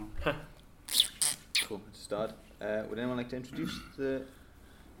start. Would anyone like to introduce the...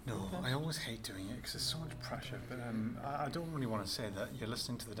 No, I always hate doing it because there's so much pressure. But I don't really want to say that you're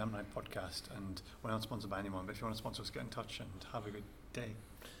listening to the Damn Night podcast and we're not sponsored by anyone. But if you want to sponsor us, get in touch and have a good day.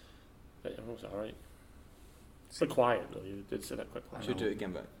 Everyone's all right. It's a bit quiet though. You did say that quite quiet. Should we do it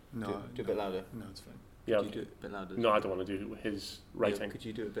again, but No, do a bit louder. No, it's fine. Yeah. Could you do it a bit louder? No, I don't want to do his writing. Could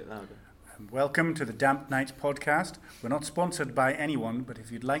you do it a bit louder? Welcome to the Damp Nights podcast. We're not sponsored by anyone, but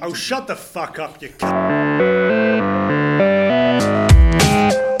if you'd like to... Oh, shut the fuck up, you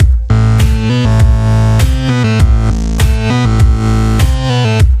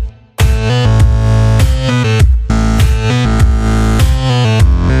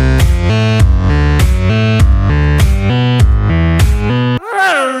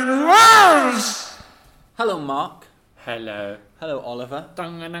Hello, Mark. Hello. Hello, Oliver.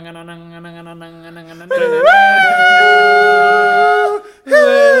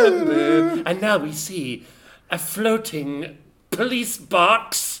 And now we see a floating police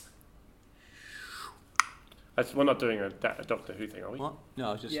box. We're not doing a Doctor Who thing, are we? What? No,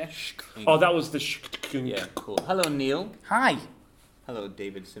 I was just... Yeah. Oh, that was the Yeah, cool. Hello, Neil. Hi. Hello,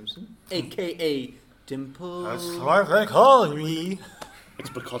 David Simpson, a.k.a. Dimples. That's what they call me. It's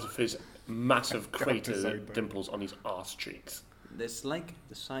because of his massive crater dimples on his arse cheeks. It's like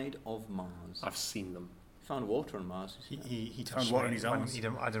the side of Mars. I've seen them. Found water on Mars. He touched Found water me in his when arms.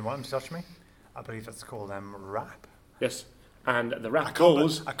 I didn't want him to touch me. I believe that's called rap. Yes. And the rap I can't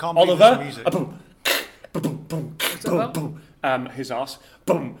goes, be- I can't believe Oliver, there's music. boom, boom, boom, boom, boom. His arse,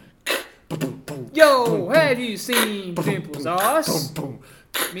 boom, boom, boom. Yo, have you seen Dimple's ass? Boom,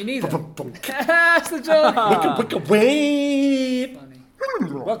 Me neither. boom, boom. That's the joke. Wicka, wait. Funny.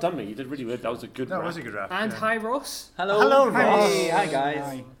 Well done, mate. You did really good. That was a good That rap. was a good rap. And yeah. hi, Ross. Hello. Hello, Ross. Hey, hi, guys.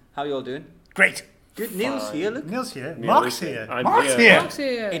 Hi. How you all doing? Great. Good. Neil's here, look. Neil's here. Neil Mark's is here. I'm Mark's here. here. Mark's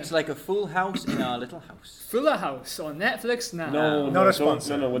here. It's like a full house in our little house. Fuller House on Netflix now. No, Not a don't-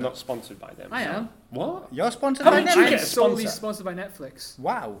 sponsor. No, we're not sponsored by them. I am. What? You're sponsored How by did you Netflix? get I'm a solely sponsor? sponsored by Netflix.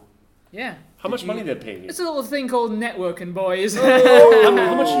 Wow. Yeah. How much money they're paying you? It's a little thing called networking, boys.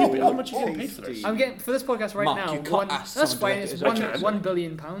 How much are you getting paid for this? I'm getting for this podcast right Mark, now. you can't one, ask that's someone fine. to It's do it. Okay. £1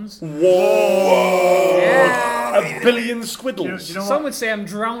 billion. Whoa! Yeah. A billion squiddles. You know Some what? would say I'm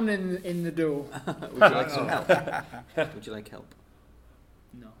drowning in the dough. Would you like some help? Would you like help?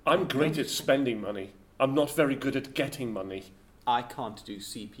 No. I'm great at spending money. I'm not very good at getting money. I can't do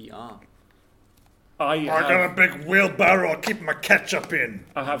CPR. I got have, a big wheelbarrow. I'll keep my ketchup in.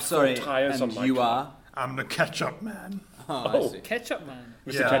 I have Sorry, four tyres on and my you car. are? I'm the ketchup man. Oh, I see. Ketchup man.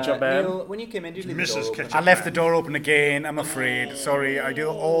 Mr. Yeah. Ketchup Man. Neil, when you came in, did you leave the door Mrs. open? Ketchup. I left the door open again, I'm afraid. Sorry, I do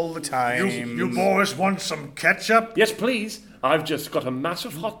all the time. You boys want some ketchup? Yes, please. I've just got a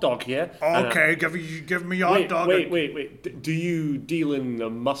massive hot dog here. and Okay, give me your hot Wait, dog. wait. Do you deal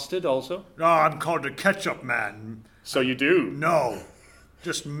in mustard also? No, I'm called the ketchup man. So you do. No,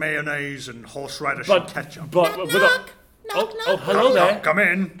 just mayonnaise and horseradish But and ketchup. But hello there. Come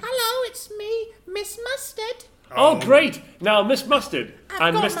in. Hello, it's me, Miss Mustard. Oh, great. Now, Miss Mustard I've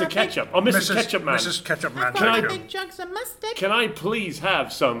and got my Mr. big- Ketchup. Oh, Mrs. Ketchup Man. Mrs. Ketchup man. I've Can got I- my big jugs of mustard. Can I please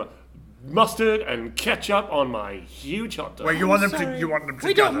have some mustard and ketchup on my huge hot dog? Wait, you want them to? You want them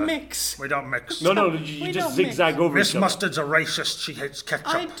We together? don't mix. We don't mix. No, We you just don't zigzag over Miss each other. Mustard's a racist. She hates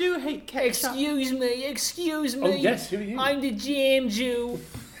ketchup. I do hate ketchup. Excuse me. Oh, yes, who are you? I'm the jam Jew.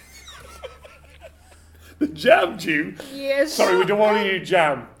 The jam Jew. Yes. Sorry, we don't want any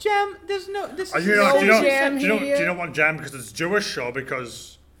jam. Jam, there's no... This Are is you No not, do you know, jam do you know, here. do you know what jam? Because it's Jewish or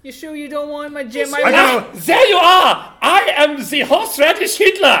because... You sure you don't want my jam? I know. There you are! I am the horseradish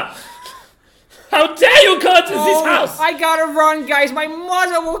Hitler! How dare you go into this house! I gotta run, guys. My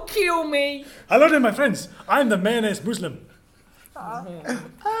mother will kill me. Hello there, my friends. I'm the mayonnaise Muslim.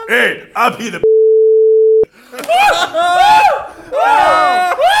 Hey, I'll be the...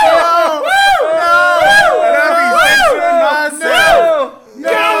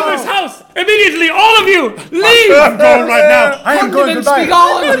 Get out of this house! Immediately, all of you! Leave! I'm going right now. I am going Condiments be goodbye.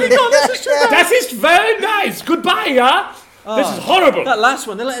 gone. That is very nice! Goodbye, yeah? This is horrible! That last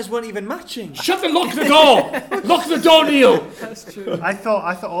one, the letters weren't even matching. Lock the door! Lock the door, Neil! That's true. I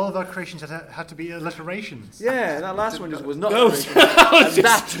thought all of our creations had to be alliterations. Yeah, that last one just was not... No, very good. And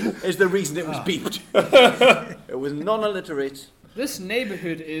that is the reason it was beeped. It was non-alliterate. This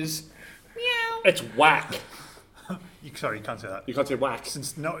neighborhood is. Meow. It's whack. Sorry, you can't say that. You can't say whack.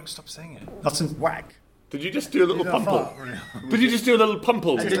 No, stop saying it. Not since whack. Did you just do a little I pumple? thought- Did you just do a little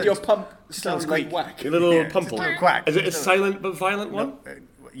pumple? And did your pump sound like squeak. whack? A little Yeah, pumple. it's a quack. Is it a silent but violent one?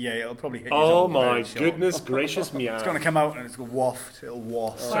 Yeah, it'll probably hit you. Oh somewhere my very short. goodness gracious me! It's going to come out and it's going to waft. It'll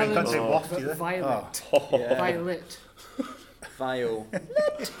waft. Sorry, you can't say waft either. Violet. Yeah. Violet. Vio.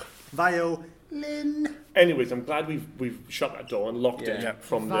 Violin. Anyways, I'm glad we've shut that door and locked it Yeah.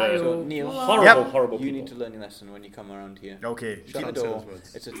 from Vile. the Neil, horrible you people. need to learn your lesson when you come around here. Okay. Shut the door.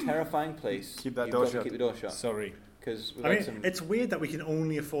 It's a terrifying place. Keep that You've door got to shut. keep the door shut. Sorry. Because we've I had mean, some... it's weird that we can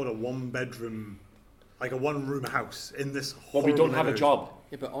only afford a one-bedroom, like a one-room house in this. Well, we don't horrible have a neighborhood. job.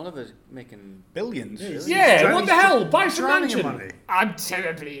 Yeah, but Oliver's making... Billions. Yeah, what the hell? Buy some Drowning in mansion. money. I'm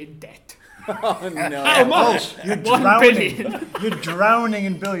terribly in debt. Oh, no. How much? You're 1 drowning. billion. You're drowning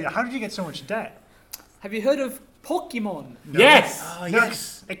in billion. How did you get so much debt? Have you heard of Pokemon? Yes. Oh, No,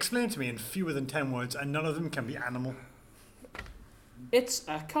 yes. explain to me in fewer than 10 words, and none of them can be animal. It's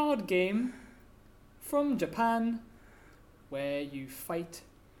a card game from Japan where you fight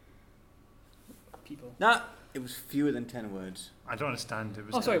people. Nah, it was fewer than 10 words. I don't understand. It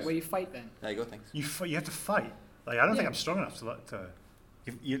was. Oh, sorry, where you fight then. There you go, thanks. You have to fight. Like I don't think Yeah. I'm strong enough to let.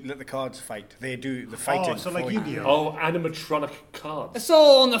 You let the cards fight. They do the fighting. Oh, so like for Yu-Gi-Oh. Oh, animatronic cards. It's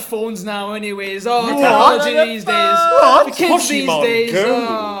all on the phones now, anyways. Oh, What? technology these days. The kids these Pokemon days. Go.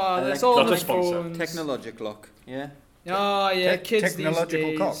 Oh, that's all on Not the a sponsor. phones. Technologic yeah? Oh, yeah, kids these technological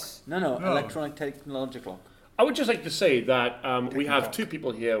days. cock. No, No. electronic technological. I would just like to say that we have two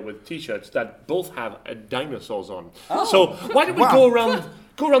people here with T-shirts that both have dinosaurs on. So why don't we go around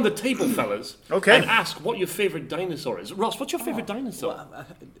the table, fellas, Okay. and ask what your favourite dinosaur is. Ross, what's your favourite dinosaur?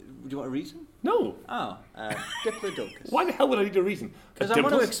 Do you want a reason? No. Oh, Diplodocus. Why the hell would I need a reason? Because I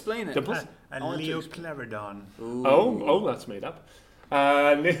want to explain it. Dimples? I A want to Leoplerodon. Oh, that's made up.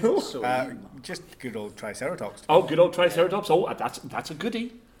 Neil? So, Just good old Triceratops. Oh, good old Triceratops. Oh, that's a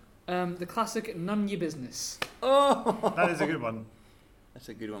goodie. The classic none your business. That is a good one. that's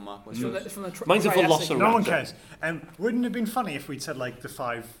a good one, Mark. What's From yours? the, from the Mine's a Triassic- Velociraptor. No one cares. Wouldn't it have been funny if we'd said like the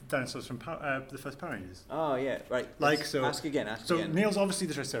 5 dinosaurs from the first Power Rangers? Oh, yeah, right. Like Let's so. Ask again, ask So again. Neil's obviously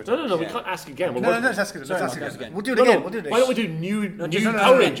the Triceratops. No, we Yeah. can't ask again. We're No, working- let's ask it. Sorry, Let's Mark, ask ask it. again. We'll do it No, again. no, We'll do it why don't we again. do new just ask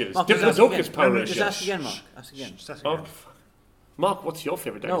Power again. Rangers? Mark, just ask Diplodocus again. Power No, Rangers. Just ask again, Mark. Ask again. Just ask Oh, again. Mark, what's your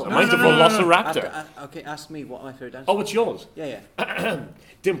favourite No, dinosaur? no, Mine's no, a no, no, no. Velociraptor. Okay, ask me what my favourite dinosaur Oh, it's yours. Yeah, yeah.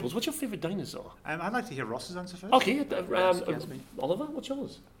 Dimples, what's your favourite dinosaur? I'd like to hear Ross's answer first. Okay, ask me. Oliver, what's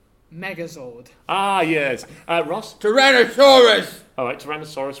yours? Megazord. Ah, yes. Ross? Tyrannosaurus! All right,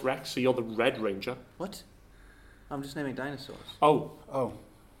 Tyrannosaurus Rex, so you're the Red Ranger. What? I'm just naming dinosaurs. Oh, Oh,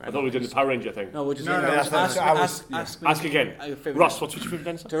 I thought we did the Power Ranger thing. No, we're just No, naming no, dinosaurs. that's- Ask, I was- ask, yeah. ask me. Ask again. Your favourite Ross, dinosaur. what's your favourite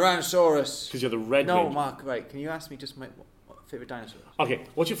dinosaur? Tyrannosaurus. Because you're the Red No, Ranger. Mark, right. Can you ask me just my favourite dinosaur? Okay,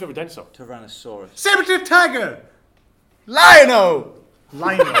 what's your favourite dinosaur? Tyrannosaurus. Saber-tooth tiger! Lionel.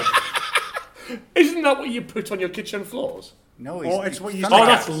 Lionel. Isn't that what you put on your kitchen floors? No, Oh, it's what you Oh,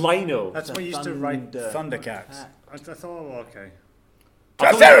 that's Lino. That's what you used to write. Thundercats. I thought, oh, okay.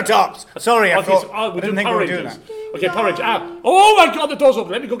 Triceratops. Sorry, I Okay, thought. so, I we're didn't doing think we Power were doing Rangers. that. Okay, Power Rangers. Oh my God, the door's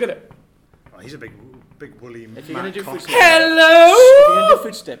open. Let me go get it. Oh, he's a big woolly If you're going to do cock. footsteps, if you're going to do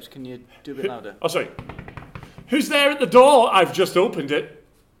footsteps, can you do a bit louder? Oh, sorry. Who's there at the door? I've just opened it.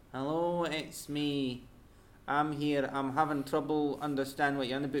 Hello, it's me. I'm here. I'm having trouble understanding what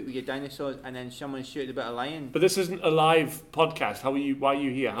you're on about with your dinosaurs, and then someone shooted about a lion. But this isn't a live podcast. How are you? Why are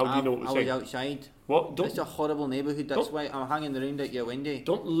you here? How do you know what I we're was saying? outside. What? It's a horrible neighbourhood. That's Don't- why I'm hanging around out your window.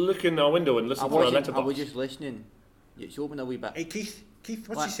 Don't look in our window and I listen to our wasn't. I letterbox. was just listening. It's open a wee bit. Hey, Keith, what's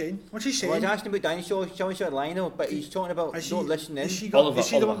What? he saying? What's he I was saying? asking about dinosaurs. Someone shot a lion, but he's talking about Is don't listen in. Is she, Oliver, is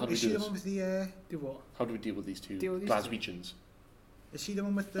she the Oliver, how one? do Is we she do the one with Do what? How do we deal with these two Deal with these Glaswegians? Is she the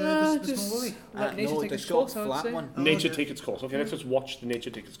one with the small Just willy? let nature no, take the its short, course, I would flat say. one. Oh, Nature okay. take its course. Okay, let's just watch the nature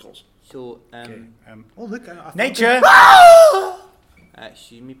take its course. So, Okay. Oh look, I found Nature.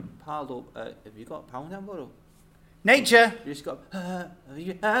 excuse me, pal. Have you got a pound number? Nature. You just got.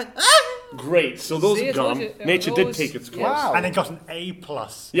 Great. So those See, are I told gone. you, Nature it did always- take its course. Wow. And it got an A+.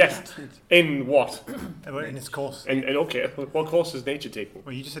 Yes. In what? In its course. In okay. What course is nature taking?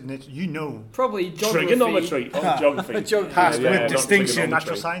 Well, you just said nature. You know. Probably geography. Trigonometry. Oh, geography. Geography. Passed Yeah, with not distinction. trigonometry.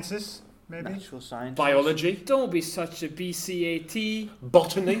 Natural sciences, maybe. Natural science. Biology. Don't be such a BCAT.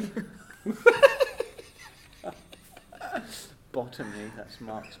 Botany. Botany. That's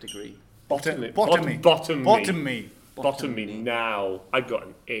Mark's degree. Botany. Botany. Botany. Botany. Botany. Now I got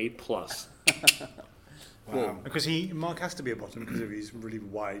an A+. Wow. Because Mark has to be a bottom because of his really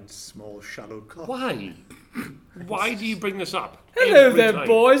wide, small, shallow cock. Why? Why do you bring this up? Hello every there, time?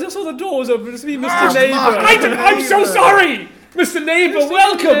 boys. I saw the doors open. It's me, Mr. Neighbour. I'm so sorry! Mr. Neighbour,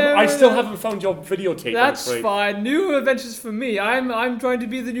 welcome! Neighbour. I still haven't found your videotape. That's I'm afraid. fine. New adventures for me. I'm trying to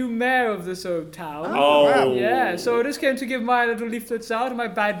be the new mayor of this old town. Oh. Yeah, so I just came to give my little leaflets out and my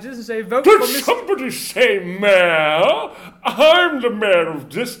badges and say, vote Did for Mr. somebody say mayor? I'm the mayor of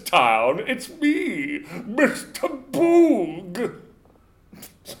this town. It's me, Mr. Boog.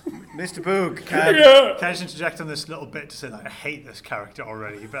 Mr. Boog. Yeah. Can I just interject on this little bit to say that I hate this character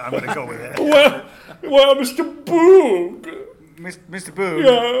already, but I'm going to go with it. Well, Mr. Boog. Mr.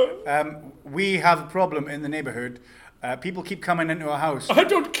 Boog. Yeah. We have a problem in the neighbourhood. People keep coming into our house. I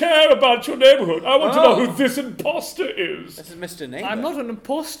don't care about your neighbourhood. I want to know who this imposter is. This is Mr. Neighbour. I'm not an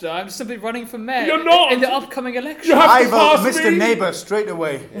imposter. I'm simply running for mayor. You're not. In the upcoming election. You have I to vote pass Mr. me. Neighbour straight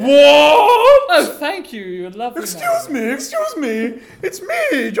away. What? Oh, thank you. You're a lovely man. Excuse me. It's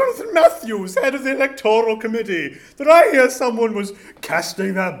me, Jonathan Matthews, head of the Electoral Committee. Did I hear someone was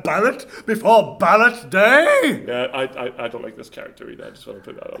casting their ballot before ballot day? Yeah, I don't like this character either. I just want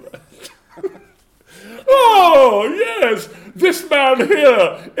to put that on there. Oh, yes! This man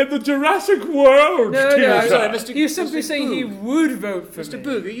here in the Jurassic World No, theatre. sorry, Mr. He's simply Mr. saying he Boog. would vote for Mr. me.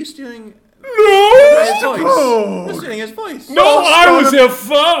 Boog, are you stealing No! his voice? Boog. You're stealing his voice. No, I was here That's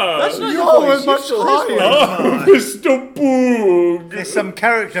first! not You're your voice. You much stole his higher. voice. Oh, Mr. Boog! There's some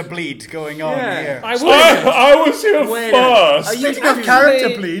character bleed going on Yeah. here. I would. I was here Wait a minute. first! Are you Speaking of actually- character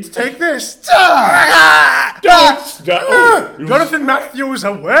bleed, take this. Jonathan Matthews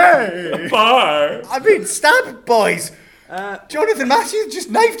away. Bye! I've been stabbed, boys. Jonathan Matthews just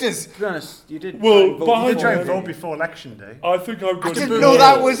knifed us. To be honest, you did. Well, vote. bye. You did try and vote before election day. I think I'm I going to didn't be know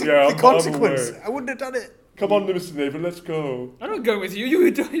that was Yeah, the I'm consequence. away. I wouldn't have done it. Come on, Mr. Neighbour, let's go. I don't go with you.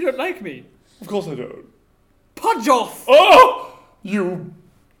 You don't like me. Of course I don't. Pudge off. Oh! You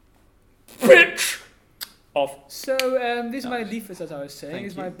bitch! Off. So these are my leaflets, as I was saying. Thank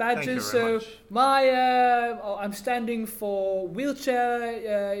These you. are my Thank you badges. very So much. I'm standing for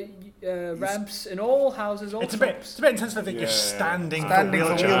wheelchair ramps in all houses, all It's a tops. bit intense. I think Yeah. you're standing Standing for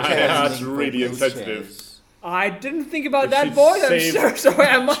for wheelchairs. wheelchairs. Yeah, that's Standing really for insensitive. wheelchairs. I didn't think about It that, should boy. I'm save- so sorry.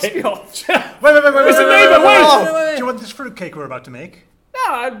 I must be off. Wait. Mr. Neighbour, wait! Do you want this fruitcake we're about to make?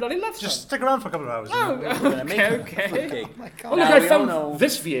 No, I bloody love Just some. stick around for a couple of hours. Oh, Gonna make a okay. fruitcake. Oh, look, Now I we all found know-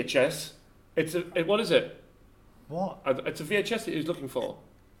 this VHS. What is it? What? It's a VHS that he was looking for.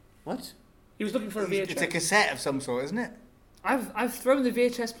 What? He was looking for a VHS. It's a cassette of some sort, isn't it? I've thrown the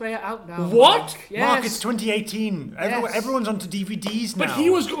VHS player out now. What? Mark. Yes. Mark, it's 2018. Yes. Everyone's onto DVDs now. But he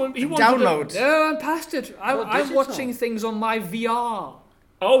was going. He wanted Downloads. No, I'm past it. Well, I'm digital. watching things on my VR.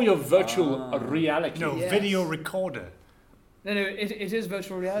 Oh, your virtual reality. No, Yes. video recorder. No, it is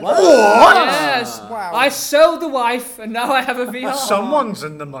virtual reality. What? Yes. Wow. I sold the wife, and now I have a VR. Someone's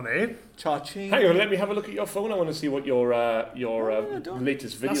in the money. Cha-ching. Hang on, let me have a look at your phone. I want to see what your don't.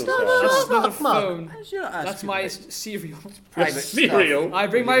 latest That's videos not, are. that's not a Mark, Mark. phone. You're not That's asking my me. cereal. Your Private cereal. I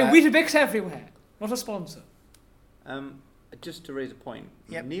bring my Weetabix everywhere. Not a sponsor. Just to raise a point.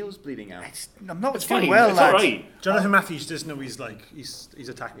 Yep. Neil's bleeding out. I'm not It's doing fine. well, it's lads. all right. Jonathan Matthews doesn't know he's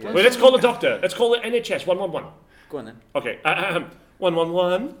attacked. Wait, let's call the doctor. Let's call it NHS 111. Go on then. Okay.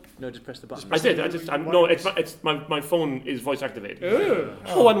 111. No, just press the button. I did. No. It's my phone is voice activated. Oh.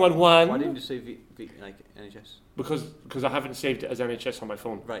 Oh, 111. Why didn't you say like NHS? Because I haven't saved it as NHS on my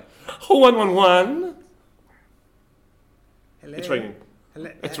phone. Right. Oh, 111. Hello? It's ringing.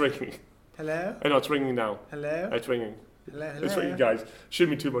 Hello? It's ringing. Hello? I know it's ringing now. Hello? It's ringing. Hello? It's ringing, guys.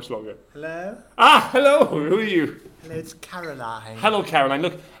 Shouldn't be too much longer. Hello? Ah, hello. Who are you? Hello, it's Caroline. Hello, Caroline.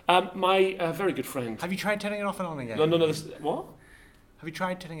 Look, my very good friend. Have you tried turning it off and on again? No. What? Have you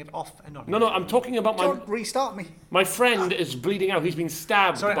tried turning it off and on? No. I'm talking about Don't restart me. my friend is bleeding out. He's been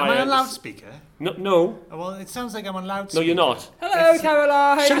stabbed Sorry, by am I a on loudspeaker? No. Oh, well, it sounds like I'm on loudspeaker. No, you're not. Hello,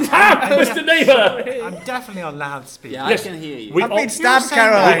 Caroline. Shut up, Mr. Neighbour. I'm definitely on loudspeaker. Yeah, Yes, I can hear you. we I've all- been stabbed, saying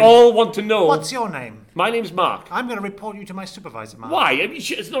that. We Caroline. all want to know. What's your name? My name's Mark. I'm going to report you to my supervisor, Mark. Why? I mean,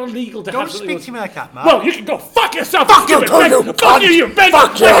 it's not illegal to Don't have something. speak to me like that, Mark. Well, you can go fuck yourself. Fuck you, stupid too, bitch. you Fuck you, you bitch.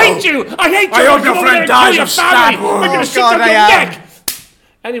 Fuck you. I hate you. I hate you. I hope I'm your gonna friend kill dies your of family. stab I'm wound. going to Oh, shoot God, up your I am. neck.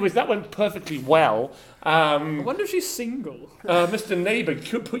 Anyways, that went perfectly well. I wonder if she's single. Mr. Neighbour, you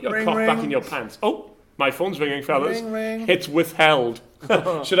could put your Ring, cock back ring. in your pants. Oh, my phone's ringing, fellas. Ring, ring. It's withheld.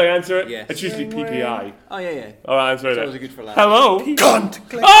 Should I answer it? Yes. It's usually Ring, PPI. Oh yeah. All right, answer It's it. always a good for laugh. Hello. Cunt!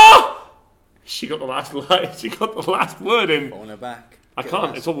 Click. Ah! She got the last line. She got the last word in. Phone her back. I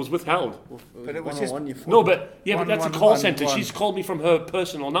can't. It's always withheld. But it was just- on your phone. No, but yeah, but that's a call 111. centre. She's called me from her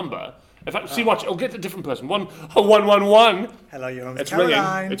personal number. In fact, see, watch. I'll get a different person. 111. Hello, you're on with It's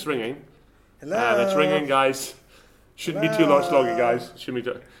Caroline. ringing. It's ringing. Hello. And it's ringing, guys. Shouldn't be too much longer, guys. Shouldn't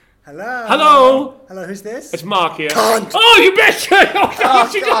be too. Hello. Hello. Hello, who's this? It's Mark here. Oh, you bitch! Oh,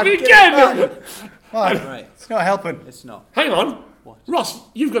 God, she got God, me get again. Right. It's not helping. It's not. Hang on. What? Ross,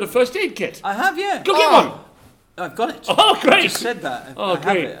 you've got a first aid kit. I have, yeah. Go get one. I've got it. Oh, I great. just said that. Oh, I have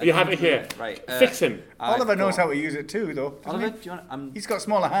great. it. You have it here. Right. Fix him. Oliver knows how to use it too, though. doesn't Oliver, he? do you want? He's got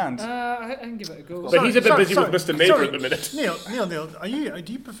smaller hands. I can give it a go. But he's a bit busy sorry, with Mr. Neighbour sorry. at the minute. Neil,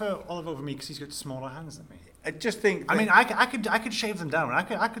 do you prefer Oliver over me because he's got smaller hands than me? I just think. I mean, I could shave them down. I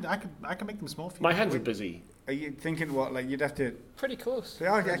could make them small for you. My hands are busy. Are you thinking what? Like you'd have to. Pretty close. They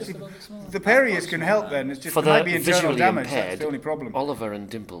are Just actually. a little bit smaller. The perius can help. Then it's just For it might the be internal visually damage. That's impaired, the only problem. Oliver and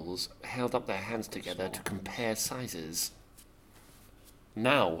Dimples held up their hands together to compare sizes.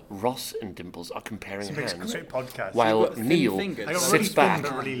 Now, Ross and Dimples are comparing It's a big hands, great podcast. while You've got thin Neil fingers. I got sits really thin back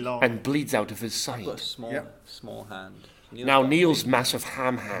but really long. and bleeds out of his I've got a side. small hand. Now, Neil's massive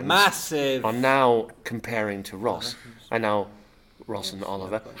ham hands massive. are now comparing to Ross, and now Ross and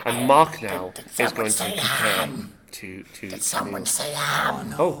Oliver, and Mark now is going to compare to Neil. Say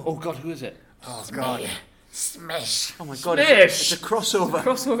ham. Oh God, who is it? Oh God. Smish. Oh my god, Smash! it's a crossover.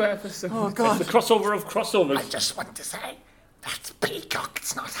 Crossover episode. Oh It's god. the crossover of crossovers. I just want to say, that's peacock,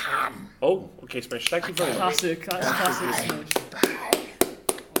 it's not ham. Oh, okay, Smash. Thank you very much. Classic. That's classic Smash.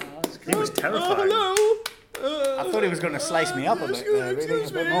 He was terrified. Hello. I thought he was going to slice me up a bit. Really, a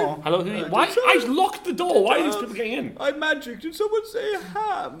bit more. Hello, who? Why? I locked the door. Why are these people getting in? I magic. Did someone say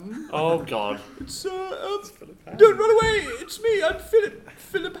ham? Oh God. It's don't run away. It's me. I'm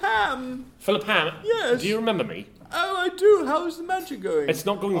Philip Ham. Philip Ham. Yes. Do you remember me? Oh, I do. How's the magic going? It's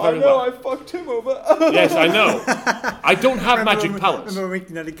not going Oh very no, well. I fucked him over. Yes, I know. I don't have magic powers. Remember when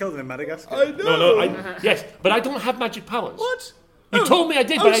we nearly killed him in Madagascar? I know. No, yes, but I don't have magic powers. What? You told me I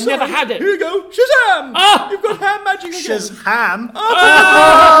did, but I never sorry. had it. Here you go. Shazam! Ah! You've got ham magic again. Shazam!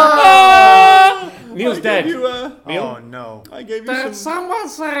 Neil's I dead. gave you, Neil? Oh no. I gave you some. Someone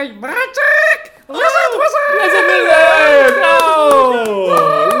say magic!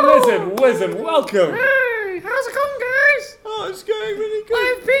 Lizard Wizard, welcome. Hey, how's it going, guys? Oh, it's going really good.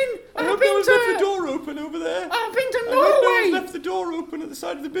 I hope no been one's to- left the door open over there. I've been to I hope no one's Norway. left the door open at the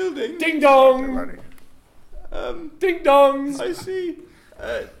side of the building. Ding dong. Ding dongs. I see.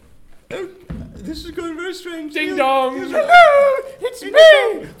 Oh, this is going very strange. Ding Neil- dong. Hello, it's me,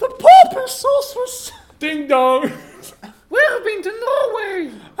 the pauper sorceress, Ding dong. We've been to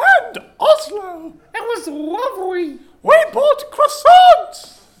Norway. and Oslo. It was lovely. We bought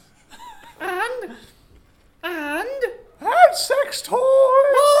croissants And and sex toys.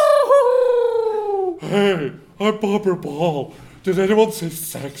 oh, Hey, I'm Barbara Ball. Did anyone say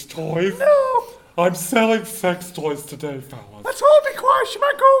sex toys? No, I'm selling sex toys today, fellas. let's all be quiet. She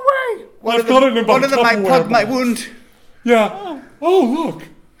might go away. I've got it in my One of them might Tupperware plug my box. wound. Yeah. Oh, look.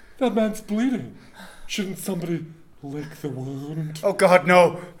 That man's bleeding. Shouldn't somebody lick the wound? Oh God,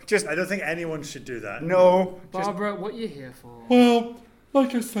 no! Just I don't think anyone should do that. no. Barbara, what you here for? Well,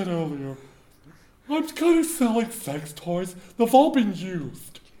 like I said earlier, I'm kind of selling sex toys. They've all been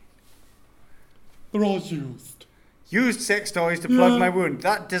used. They're all used. Used sex toys to plug Yeah. my wound.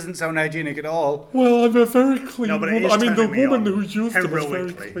 That doesn't sound hygienic at all. Well, I'm a very clean No, but it woman. is I mean, the turning me woman on who used it was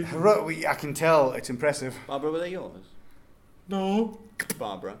very heroically. clean. I can tell. It's impressive. Barbara, were they yours? No?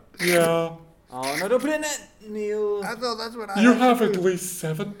 Barbara. Yeah. Oh no, don't put it in it, Neil. I thought that's what I. You have at least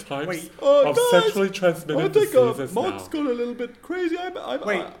 7 types Wait. of guys, sexually I transmitted think diseases Mark's now. gone a little bit crazy. I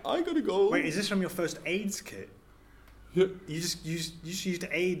gotta go. Wait, is this from your first AIDS kit? Yeah. You just used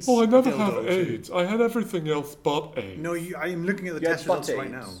AIDS. Oh, I never dildos. had AIDS. I had everything else but AIDS. No, I am looking at the You had test butt results right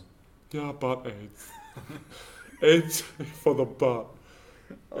AIDS. now. Yeah, butt AIDS. AIDS for the butt.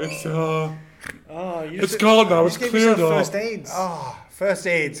 It's Oh, you It's just- gone now, you it's just gave cleared yourself up. First AIDS. Oh, first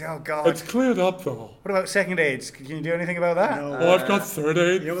aids. Oh God. it's cleared up though. What about second aids? Can you do anything about that? No. Oh, I've got third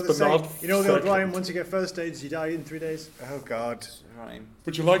AIDS, You know what they but say? not You know the old second. line: once you get first AIDS, you die in 3 days. Oh God. Right.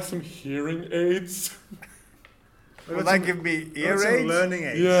 Would you like some hearing aids? Will that give me ear Some aids? learning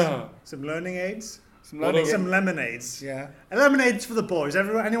aids. Yeah. Some learning aids. Some What learning else? Some lemonades. Yeah. And lemonades for the boys.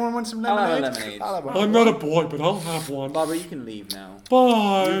 Anyone want some I'll have a lemonade? lemonade. I'll have one. I'm not a boy, but I'll have one. Barbara, you can leave now. You've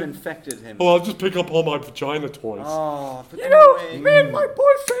Bye. infected him. Oh, I'll just pick up all my vagina toys. Oh, put them away. Me and my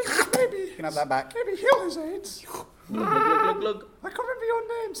boyfriend maybe You can have that back. heal his AIDS. Look, look, look. I can't remember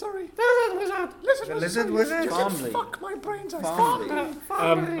your name, sorry. The lizard wizard? Farmley. Fuck my brains, I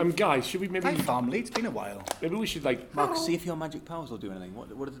Farmley. Guys, should we Hi, maybe Farmley. It's been a while. we should like Mark, see if your magic powers will do anything.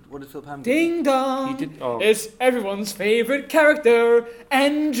 What did Philip Ham do? Ding dong. he did oh It's everyone's favorite character,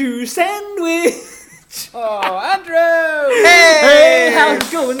 Andrew Sandwich. Oh, Andrew! Hey, how's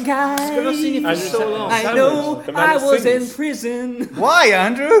it going, guys? I've not seen you for Andrew so Sandwich. long. I know The man I that was in sings. prison. Why,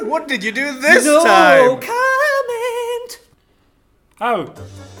 Andrew? What did you do this No time? comment. Oh,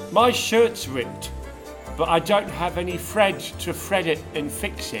 my shirt's ripped, but I don't have any thread to thread it and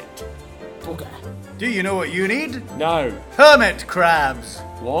fix it. Do you know what you need? No. Hermit crabs.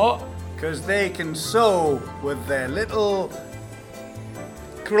 What? Because they can sew with their little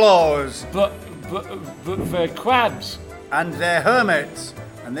claws. But they're crabs. And they're hermits.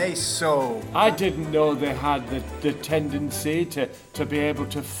 And they sew. I didn't know they had the tendency to be able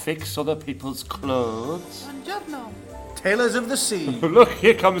to fix other people's clothes. Buongiorno. Tailors of the sea. Look,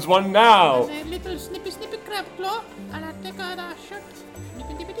 here comes one now. A little snippy crab claw, and I take out our shirt.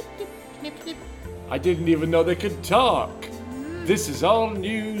 Snippy dip, snip snip. I didn't even know they could talk. This is all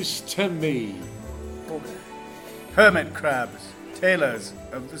news to me. Hermit crabs. Tailors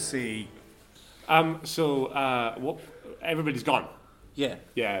of the sea. What? Everybody's gone. Yeah.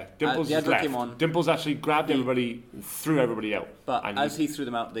 Yeah, Dimples the is advert left. came on. Dimples actually grabbed everybody, and threw everybody out. But and as he threw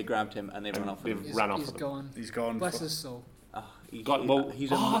them out, they grabbed him and they ran off they with him. ran off He's with them. gone. He's gone. Bless his soul. He's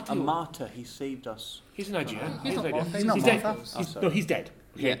Theo. a martyr. He saved us. He's an idea. He's not Martha. He's not He's dead. Martha. No, he's dead.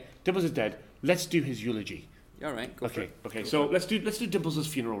 Okay, Yeah. Dimples is dead. Let's do his eulogy. All right, go for Okay, it. okay. So let's do Dimples's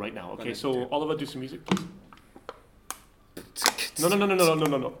funeral right now. Okay, so Oliver, do some music, please.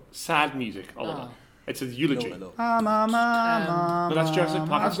 No. Sad music, Oliver. It's a eulogy. No. No, that's Jurassic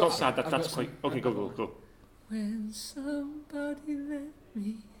Park. It's not sad. I've That's got quite. Okay, go. When somebody let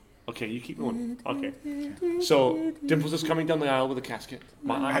me. Okay, you keep going. Okay. So Dimples is coming down the aisle with a casket.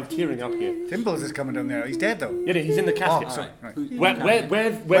 I'm tearing up here. Dimples is coming down there. He's dead though. Yeah, he's in the casket. Oh, sorry. right. We're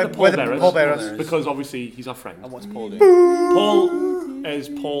the We're the pallbearers. pallbearers. Because obviously he's our friend. And what's Paul doing?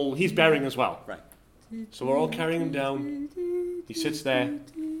 Paul. He's bearing as well. Right. So we're all carrying him down. He sits there.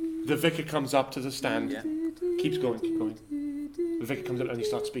 The vicar comes up to the stand. Yeah. Keeps going. The vicar comes up and he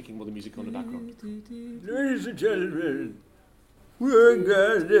starts speaking with the music on the background. Ladies and gentlemen, we're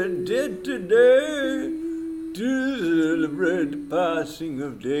gathered today to celebrate the passing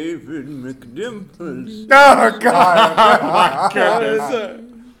of David McDimples. Oh God!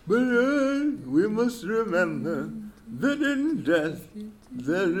 But we must remember that in death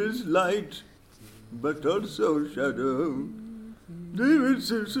there is light, but also shadow. David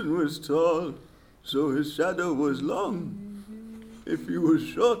Simpson was tall, so his shadow was long. If he was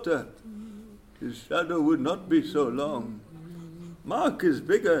shorter, his shadow would not be so long. Mark is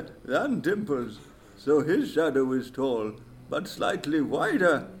bigger than Dimples, so his shadow is tall, but slightly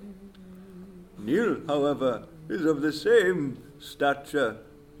wider. Neil, however, is of the same stature,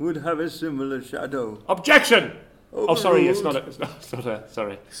 would have a similar shadow. Objection! Oh, sorry, it's not Overruled. a.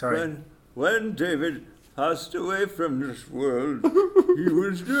 Sorry. Sorry. When David passed away from this world, he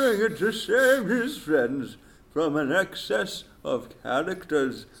was doing it to save his friends from an excess of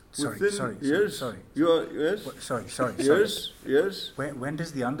characters. Sorry. Yes. Sorry. Yes. When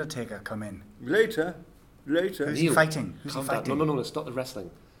does the Undertaker come in? Later. Who's he fighting? Who's he Calm down. fighting? No, it's not the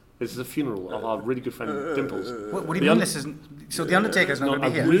wrestling. This is a funeral of our really good friend Dimples. What do you mean this isn't? So the Undertaker's not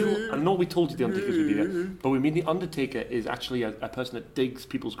going to be here. I know we told you the Undertaker's would be there, but we mean the Undertaker is actually a person that digs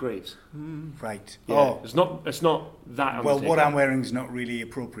people's graves. Right. Yeah. Oh. It's not that Undertaker. Well, what I'm wearing is not really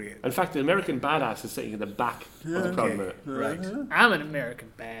appropriate. In fact, the American Badass is sitting in the back of the crowd a minute. Right. I'm an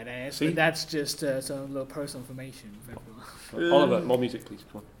American badass, See? but that's just some little personal information for everyone. Oliver, more music, please.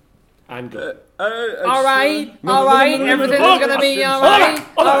 Come on. And go. All right, No, everything's gonna be all right,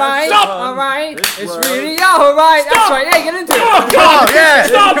 all right, Stop! all right. It's really all right. That's right. Yeah, get into it. Oh yeah!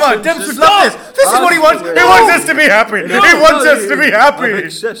 Come on, Dimples would love this. This is what he wants. He wants us to be happy. He wants us to be Of happy.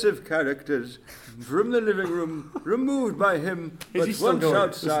 excessive characters from the living room, removed by him, Is but he still once going?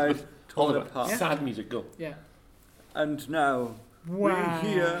 outside, torn Oliver, apart. sad music, go. Yeah. And now Wow.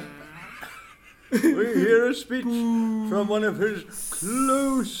 we hear a speech from one of his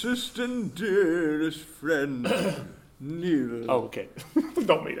closest and dearest friends, Neil. Oh, okay.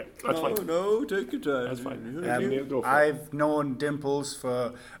 Don't mean it. That's fine. No, take your time. That's fine. Neil. Go for it. I've known Dimples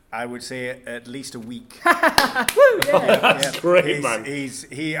for, I would say, at least a week. That's great, man.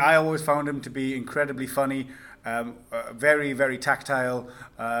 I always found him to be incredibly funny, very, very tactile,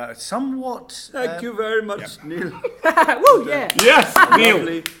 somewhat. Thank you very much, Neil. Woo, yeah. Yes, Neil.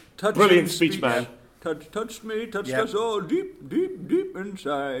 Lovely, touching Brilliant speech, man. Touched me, touched Yeah. us all deep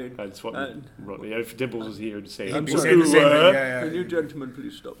inside. That's what And- if Dimples was here to say. I'm He sorry. said the same thing, yeah. Can you gentlemen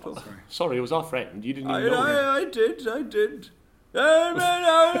please stop talking? Sorry, it was our friend. You didn't even know him. I did.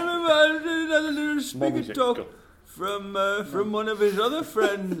 Speak and music, talk go. from one of his other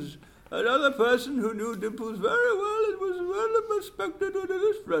friends, another person who knew Dimples very well and was well respected one of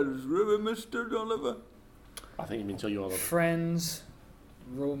his friends, Reverend Mr. Oliver. I think you mean tell you all of it. Friends,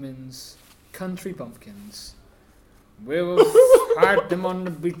 Romans, country bumpkins. We will fight them on the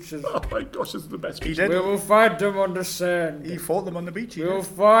beaches. Oh my gosh, this is the best He speech. We did. will fight them on the sand. He fought them on the beach. We will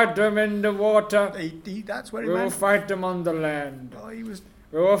fight them in the water. That's where We he will went. fight them on the land. Oh, he was.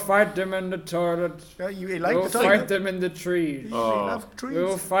 We will fight them in the toilet. He We liked will the fight toilet. them in the trees. He Oh. loved trees. We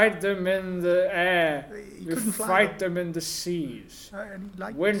will fight them in the air. He We couldn't fly. fight them in the seas. And he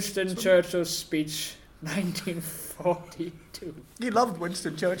liked Winston swimming. Churchill's speech 1942. He loved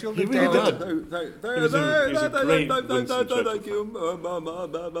Winston Churchill. He didn't really he? did. Thank was a great Winston Churchill. Thank you,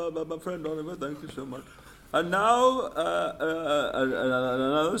 my friend Oliver. Thank you so much. And now,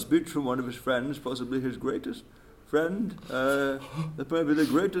 another speech from one of his friends, possibly his greatest friend, probably the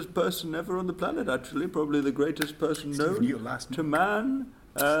greatest person ever on the planet, actually, probably the greatest person known to man.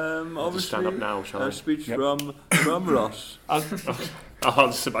 Obviously, stand up now, shall I? A speech from Ross. I'll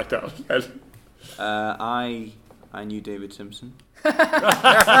just sit back down. I knew David Simpson.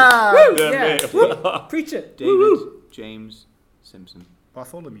 Yeah. Woo, preach it. David James Simpson.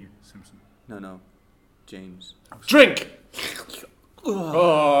 Bartholomew Simpson. No. James. Drink!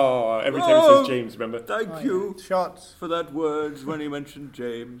 Oh, every time he says James, remember? Thank you Shots. for that word when he mentioned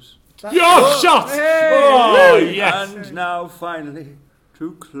James. Your shot! Oh, yes! And now, finally,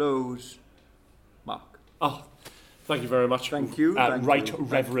 to close, Mark. Oh, thank you very much. Thank you. Thank Right, you.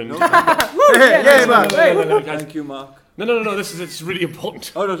 Reverend. Yeah, man. Thank you, Mark. No, it's really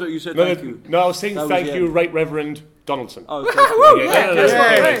important. Oh, no, you said No, thank you. No, I was saying That was thank the you, end. Right Reverend Donaldson. Oh, thank you.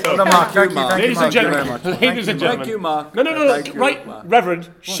 Well, Mark, thank you, Ladies and gentlemen, ladies and Thank gentlemen. you, Mark. No, Thank you, right, Mark. Reverend,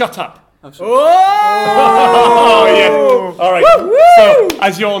 shut up. I'm sorry. Oh, yeah. All right. So,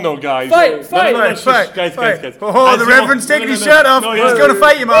 as you all know, guys. Fight. Guys. Oh, the Reverend's taking his shirt off. He's going to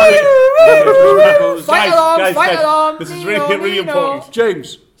fight you, Mark. Fight along. This is really important.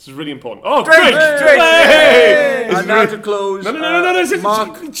 James. This is really important. Oh, Drink. Hey! And now to close. No,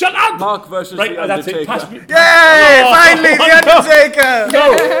 Mark. Shut up! Mark versus Right, the that's it. Undertaker. Pass me. Yay! Finally, the Undertaker.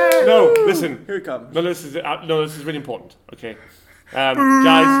 No, listen. Here it comes. No, this is really important. Okay, guys.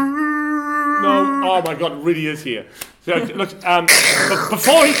 No, oh my God, it really is here. So, look, but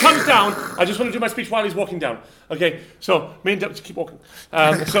before he comes down, I just want to do my speech while he's walking down. Okay, so me and Dimples keep walking.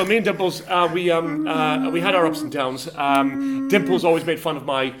 So me and Dimples, we had our ups and downs. Dimples always made fun of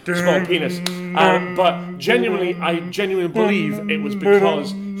my small penis, but I genuinely believe it was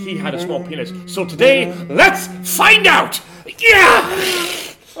because he had a small penis. So today, let's find out. Yeah.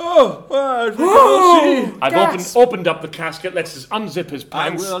 I've opened up the casket. Let's just unzip his I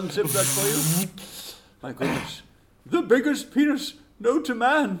pants. will unzip that for you. My goodness. The biggest penis known to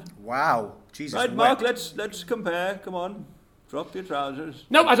man. Wow. Jesus. Right, Mark, let's compare. Come on. Drop your trousers.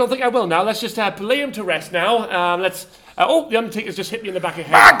 No, I don't think I will now. Let's just lay him to rest now. The Undertaker's just hit me in the back of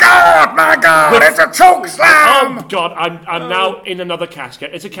the head. My God, it's a choke slam! Oh, God, I'm now in another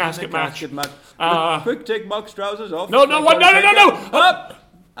casket. It's a casket match. Casket match. Quick, take Mark's trousers off. No! Up!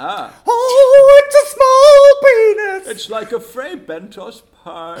 Oh, it's a small penis. It's like a Frey Bentos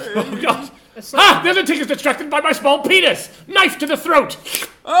pie. Oh, God. The Undertaker's distracted by my small penis. Knife to the throat.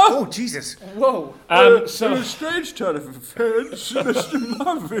 Oh, Jesus. Whoa. In a strange turn of events, Mr.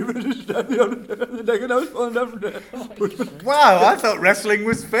 Murphy was stabbed the neck and I was falling down from there. Wow, I thought wrestling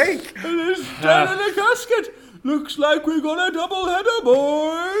was fake. And he's dead in a casket. Looks like we got a double header,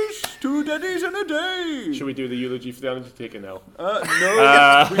 boys. 2 daddies in a day. Should we do the eulogy for the Undertaker now? No,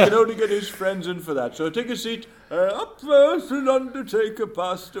 we can only get his friends in for that. So take a seat. Up first, an Undertaker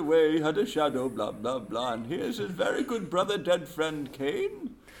passed away, had a shadow, blah, blah, blah. And here's his very good brother, dead friend,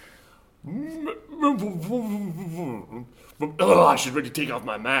 Kane. I should really take off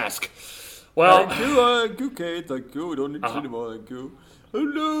my mask. Well, Thank you, Kane. Thank you. We don't need to see anymore. Thank you.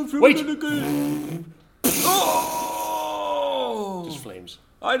 Hello from Wait. Dominican. Oh! just flames.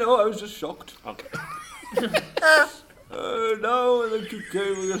 I know, I was just shocked. Okay. Now, thank you,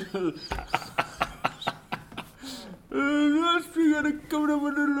 Kane. Last we gotta come up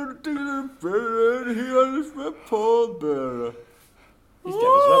with a little thing in the prayer, and he has my pallbearer. He's dead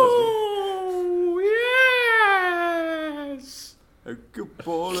as well, isn't Oh, yes! Thank you,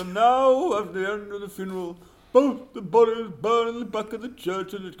 Paul. And now, at the end of the funeral, both the bodies burn in the back of the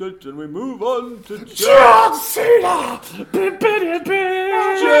church and it's good, and we move on to John Cena!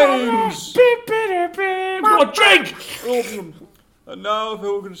 James! Oh, drink! And now, if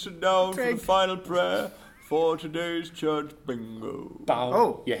we're going to sit down for the final prayer for today's church bingo.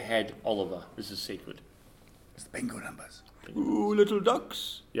 Bow your head, Oliver. This is sacred. It's the bingo numbers. 2 little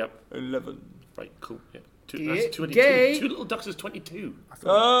ducks. Yep. 11. Right, cool. Yeah. Gay. That's 22. Gay. 2 little ducks is 22.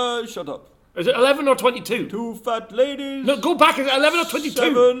 Shut up. Is it 11 or 22? 2 fat ladies. No, go back. Is it 11 or 22?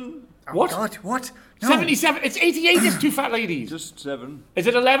 7. What? God, what? No. 77. It's 88 is 2 fat ladies. Just 7. Is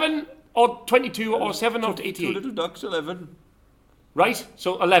it 11 or 22 or 7 or 2 88? little ducks. 11. Right?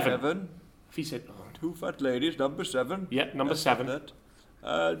 So 11. 7. If he said... Oh. 2 fat ladies. Number 7. Yeah, number 7. That.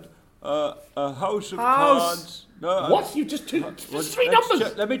 And a house of cards. No, What? You just two... There's 3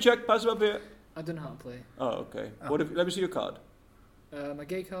 numbers. Let me check. Pass them up here. I don't know how to play. Oh, okay. What if? Let me see your card. My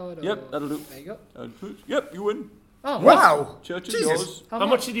gay card? Yep, or- that'll do. There you go. Yep, you win. Oh, Wow. Church is Jesus. yours. How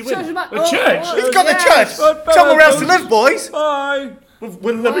much did he win? Church of Ma- A church? oh, He's got the yes. church. Somewhere else to live, boys. Bye.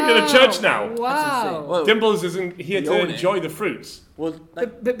 We're living in a church now. Wow. Well, Dimples isn't here We to own it. enjoy the fruits. well,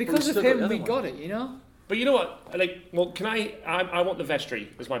 But because we've of still got him, the we other got one. it, you know? But you know what? Like, well, can I want the vestry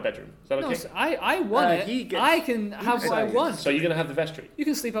as my bedroom. Is that No, okay? so I want it. he gets- I can have what I decides. want. So you're going to have the vestry? You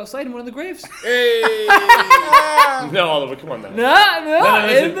can sleep outside in one of the graves. No, Oliver, come on now. No,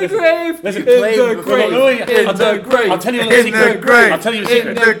 in the listen, grave. listen, in play the before- grave. no, wait, In I'll the tell- grave. I'll tell you a little In secret. the grave. I'll tell you a In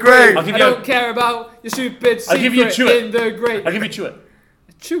secret. the grave. I'll give I you a- don't care about your stupid secret. I'll give you a chew it. In the grave. I'll give you chew it.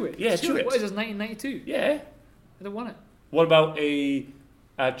 Chew it. Yeah, chew it. What is this, 1992? Yeah. I don't want it. What about a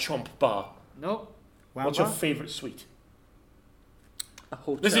chomp bar? Nope. Wow, What's your favourite sweet? A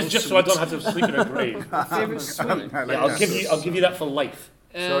hotel This is just so I don't have to sleep in a grave. Favorite sweet. I like Yeah, that. I'll give you that for life.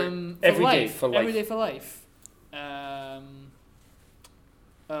 For Every day life. for life. Every day for life.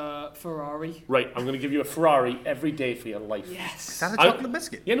 Ferrari. Right, I'm going to give you a Ferrari every day for your life. Yes. Is that a I- chocolate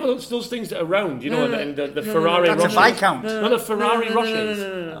biscuit? You know those things that are round, you know, No, and the no, no, Ferrari That's a rushes. Viscount. No, the Ferrari rushes.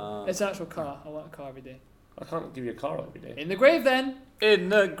 No. It's an actual car. I want a car every day. I can't give you a car every day. In the grave then. In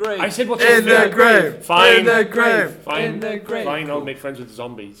the grave. I said what's your In the favourite? grave. Fine. In the grave. Fine. In the grave. Fine, I'll make friends with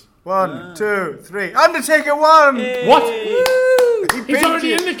zombies. 1, 2, 3. Undertaker won. What? He He's beat already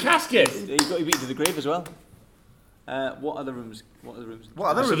you. in the casket. You got to beat to the grave as well. What other rooms? What other rooms? What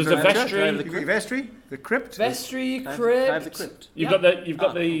other So rooms there's are a in vestry. church? You've got your vestry, the crypt, Vestry, I crypt. have the crypt. You've Yep.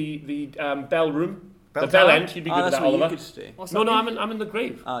 got the bell room, Bell the bell tower? end. You'd be good Ah, with that's that, where you Oliver. could stay. What's No, that no, mean? I'm in the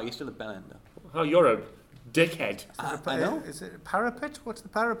grave. Ah, you're still a bell ender. Oh, you're a dickhead. I know. Is it a parapet? What's the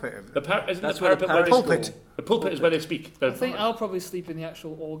parapet of it? Isn't That's the where the parapet where they Pulpit. speak? The pulpit is where they speak. I think I'll probably sleep in the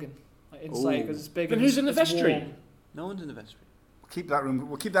actual organ, like inside, because it's big. Then and who's in the it's vestry? warm. No one's in the vestry. Keep that room.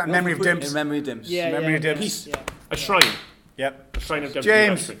 We'll keep that in No, memory of put it Dimps. In memory of Dimps. Yeah, Memory yeah. of Dimps. Peace. Yeah. A shrine. Yep. A shrine of Dimps.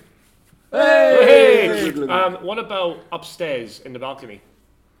 James. in the vestry. Hey! Hey! What about upstairs in the balcony?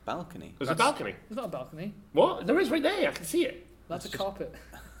 Balcony. There's a balcony. It's not a balcony. What? There is right there. I can see it. That's a carpet.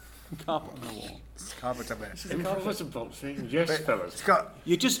 Carpet on the wall. Carpet's up there. It's a carpet. What's about saying yes, fellas? It's got.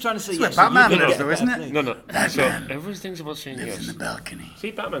 You're just trying to say It's where yes. so you Batman can lives, get though, a isn't better it? place. No. So everyone thinks about saying Lives in yes. the balcony.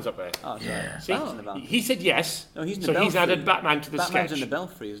 See, Batman's up there. Oh, sorry. Yeah. See, Batman's in the balcony. he said yes. No, he's in the so he's belfry. added Batman to the Batman's sketch. in the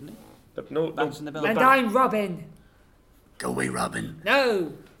belfry, isn't he? But no, Batman's in the belfry. And Bat- I'm Robin. Go away, Robin.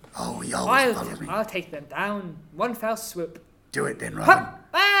 No, Oh, you always follow me. I'll take them down. One fell swoop. Do it then, Robin.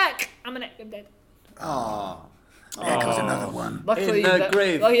 Hop back! I'm dead. Oh. There goes another one. Luckily, In the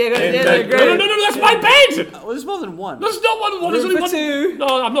grave. Oh yeah, in No, the grave. no, that's my bed! Well, there's more than one. There's not one. There's Room only for one. two.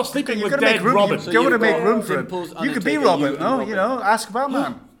 No, I'm not sleeping You've with got to dead make room. Robin. You've got to you've make got room for Dimples, him. You could be Undertaker, Robin. you No, and you Robin. know, ask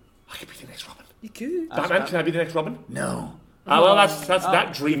Batman. I could be the next Robin. You could. Batman, can I be the next Robin? No. Well, that's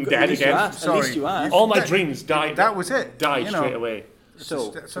that dream dead At least you again. asked. At Sorry. least you asked. All my That- dreams died. That was it. died You know. straight away. So,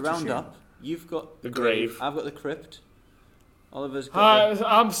 That's to such a round shame. up, you've got The grave. I've got the crypt. Oliver's Hi, got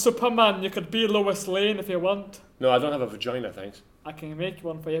I'm Superman. You could be Lois Lane if you want. No, I don't have a vagina, thanks. I can make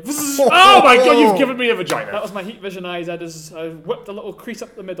one for you. Oh my god, you've given me a vagina. That was my heat vision eyes. I whipped a little crease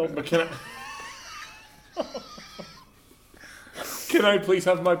up the middle. But can I... Can I please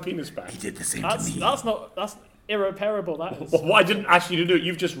have my penis back? He did the same That's to me. that's irreparable. That is. Well, I didn't ask you to do it.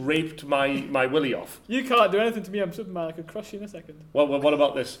 You've just raped my willy off. You can't do anything to me. I'm Superman. I could crush you in a second. Well, what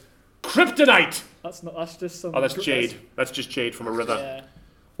about this? Kryptonite! That's not. That's just some. Oh, that's jade. That's just jade from a river. Yeah,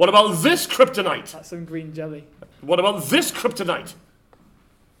 What about this kryptonite? that's some green jelly. What about this kryptonite?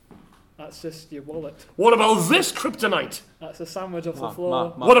 That's just your wallet. What about this kryptonite? That's a sandwich off the Mark, floor.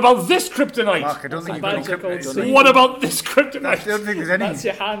 Mark, Mark. What about this kryptonite? Mark, I don't think you've That's got a any magical kryptonite. scene. What about this I kryptonite? don't think there's any. That's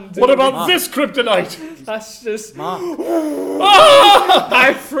your hand. What doing about this kryptonite? it. That's just. Mark.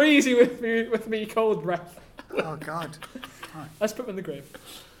 I freeze you with me cold breath. Oh God. Let's put him in the grave.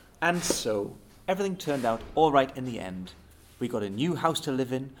 And so, everything turned out all right in the end. We got a new house to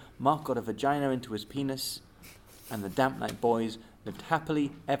live in, Mark got a vagina into his penis, and the Damp Night Boys lived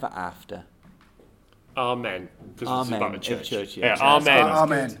happily ever after. Amen. Because this is Amen. about a Of church. church, Yeah, yes. amen.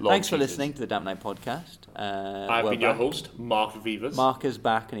 Amen. Lord Thanks for Jesus. listening to the Damp Night Podcast. I've we're been your back. host, Mark Vivas. Mark is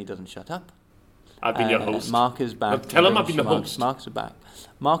back and he doesn't shut up. I've been your host. Mark is back. No, tell him and I've been the Mark- host. Mark's back.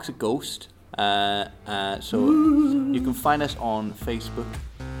 Mark's a ghost. So you can find us on Facebook.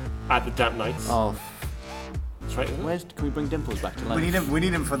 At the Damp Nights. Oh, That's right, isn't it? can we bring Dimples back to life? We need him. We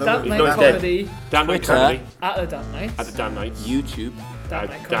need him for the. Damp no, Night it's dead. Comedy Damp Night Twitter. Comedy. at the Damp Nights. At the Damp Nights. YouTube,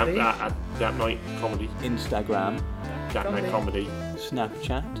 Damp Night Comedy. At Damp Night Comedy. Instagram, Damp Night Comedy.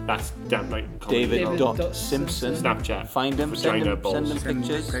 Snapchat. That's Damn Night Comedy. David.Simpson. Snapchat. Find him, send Vagina him balls.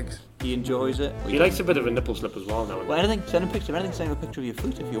 pictures. He enjoys it. He likes a bit of a nipple slip as well now and Well, then. anything, send him a picture of anything, send him a picture of your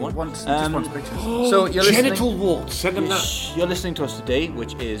foot if you want. Just wants pictures. So you're Genital listening, warts. Send him that. you're listening to us today,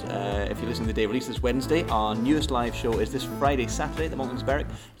 which is, if you're listening to the day release this Wednesday, our newest live show is this Friday, Saturday at the Monklands Berwick.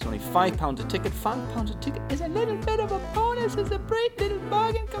 It's only £5 a ticket. £5 a ticket is a little bit of a bonus. It's a great little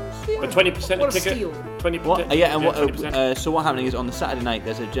bargain. Come see us. But 20% What a a ticket. steal. 20%. What? Yeah, and 20%. so what happening is on the Saturday night,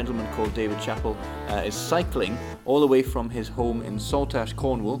 there's a gentleman called David Chappell is cycling all the way from his home in Saltash,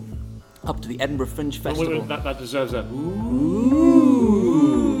 Cornwall, up to the Edinburgh Fringe Festival. That deserves a.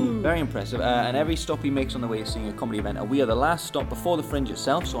 Very impressive. And every stop he makes on the way is seeing a comedy event. And we are the last stop before the Fringe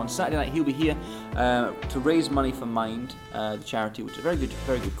itself. So on Saturday night he'll be here to raise money for Mind, the charity, which is a very good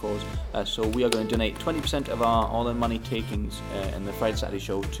cause. So we are going to donate 20% of all the money takings in the Friday Saturday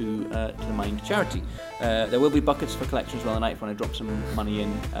show to the Mind charity. There will be buckets for collection as well tonight if you want to drop some money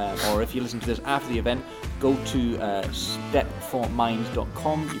in. Or if you listen to this after the event, go to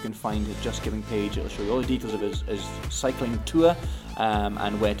stepformind.com. You can find his Just Giving page. It'll show you all the details of his cycling tour.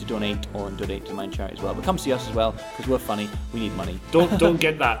 And where to donate or donate to Mind Charity as well. But come see us as well because we're funny. We need money. Don't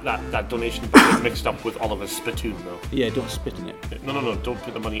get that donation mixed up with Oliver's spittoon though. Yeah, don't spit in it. No. Don't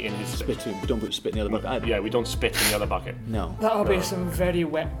put the money in his Spittoon, but don't put spit in the other bucket either. Yeah, we don't spit in the other bucket. No. That'll be some very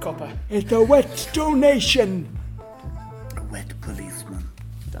wet copper. It's a wet donation. A wet policeman.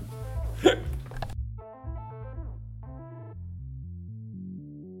 Done.